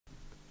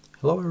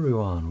Hello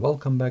everyone,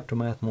 welcome back to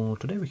Math Mode.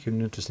 Today we have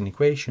an interesting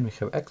equation. We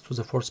have x to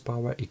the fourth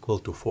power equal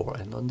to 4,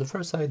 and on the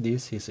first side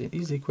this is an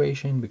easy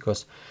equation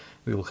because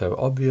we will have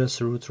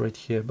obvious roots right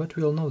here, but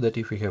we all know that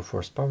if we have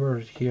fourth power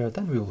right here,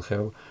 then we will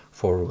have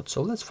 4 roots.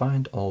 So let's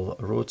find all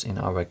roots in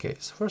our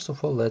case. First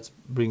of all, let's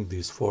bring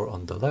this 4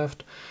 on the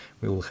left.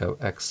 We will have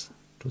x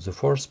to the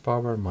fourth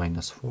power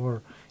minus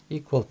 4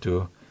 equal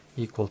to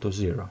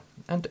 0.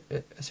 And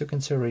as you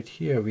can see right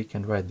here, we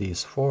can write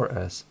this 4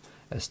 as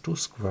 2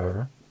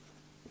 square,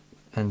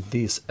 and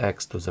this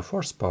x to the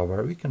fourth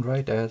power we can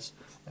write as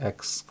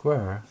x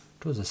squared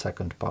to the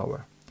second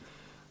power.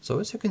 So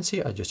as you can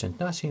see, I just change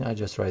nothing, I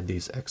just write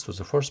this x to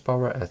the fourth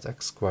power as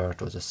x squared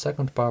to the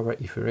second power.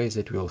 If we raise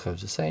it, we will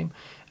have the same,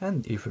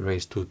 and if we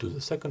raise 2 to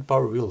the second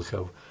power, we will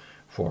have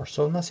 4.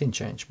 So nothing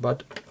changed,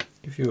 but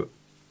if you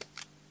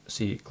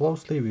see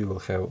closely, we will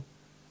have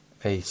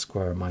a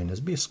square minus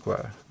b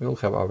square. We will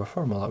have our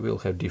formula, we will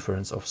have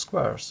difference of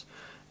squares.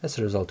 As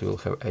a result, we will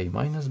have a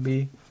minus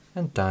b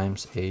and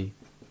times a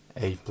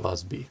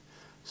plus b.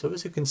 So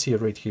as you can see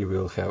right here, we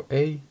will have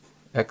a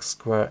x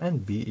squared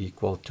and b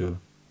equal to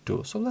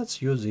 2. So let's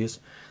use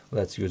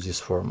this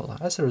formula.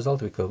 As a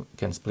result, we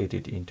can split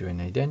it into an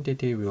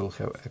identity. We will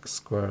have x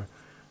squared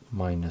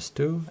minus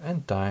 2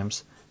 and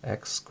times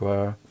x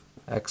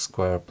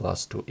squared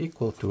plus 2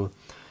 equal to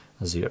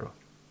 0.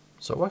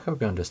 So I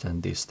hope you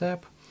understand this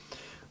step.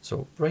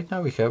 So right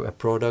now we have a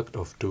product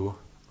of two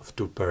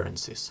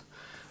parentheses.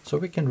 So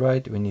we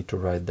need to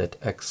write that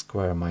x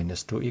squared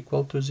minus 2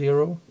 equal to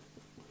 0.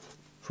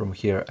 From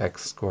here,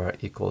 x squared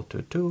equal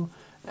to 2,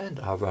 and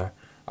our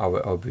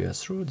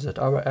obvious roots that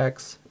our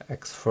x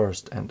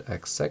first and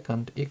x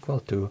second equal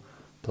to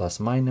plus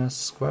minus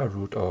square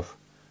root of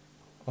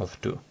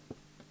 2.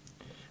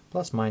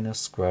 Plus minus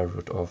square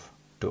root of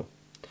 2.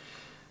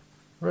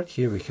 Right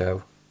here we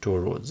have two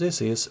roots. This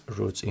is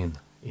roots in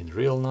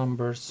real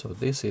numbers, so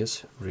this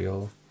is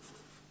real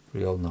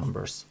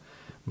numbers.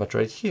 But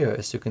right here,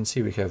 as you can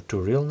see, we have two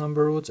real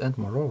number roots, and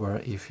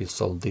moreover, if we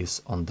solve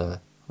this on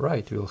the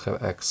right, we will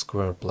have x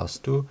squared plus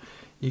 2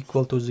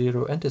 equal to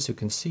 0, and as you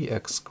can see,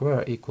 x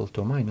squared equal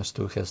to minus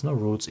 2 has no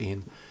roots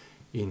in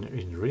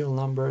real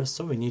numbers,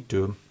 so we need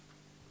to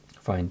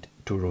find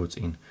two roots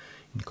in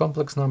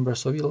complex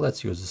numbers. So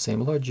let's use the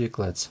same logic.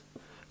 Let's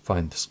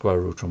find square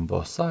root from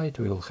both sides.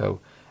 We will have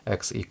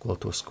x equal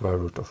to square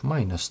root of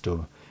minus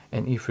 2,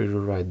 and if we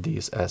rewrite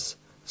this as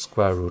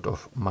square root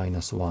of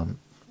minus 1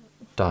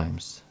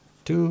 times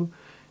 2,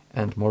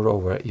 and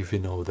moreover, if we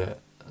know the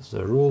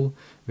rule,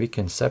 we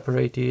can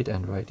separate it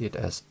and write it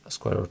as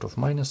square root of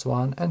minus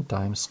 1 and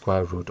times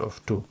square root of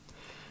 2.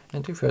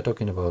 And if we are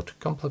talking about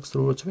complex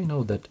roots, we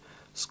know that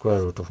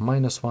square root of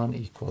minus 1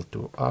 equal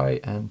to I,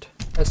 and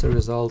as a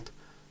result,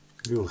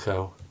 we will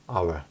have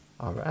our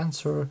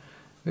answer.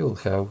 We will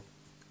have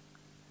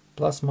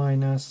plus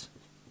minus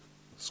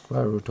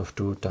square root of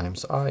 2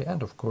 times I,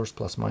 and of course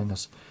plus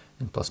minus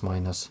and plus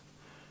minus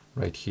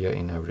right here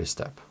in every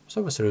step.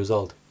 So as a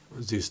result,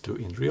 these two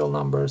in real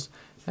numbers,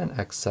 and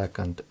x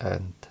second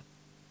and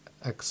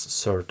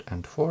x third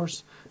and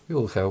fourth, we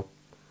will have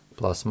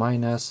plus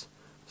minus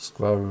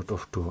square root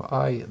of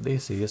 2i.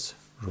 This is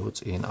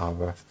roots in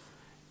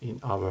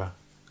our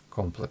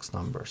complex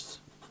numbers.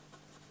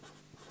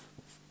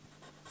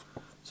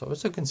 So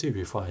as you can see,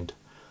 we find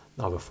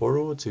our 4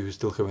 roots. If you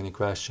still have any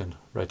question,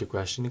 write a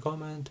question in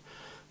comment,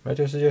 write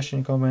a suggestion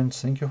in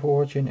comments. Thank you for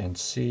watching, and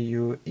see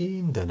you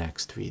in the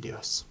next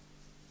videos.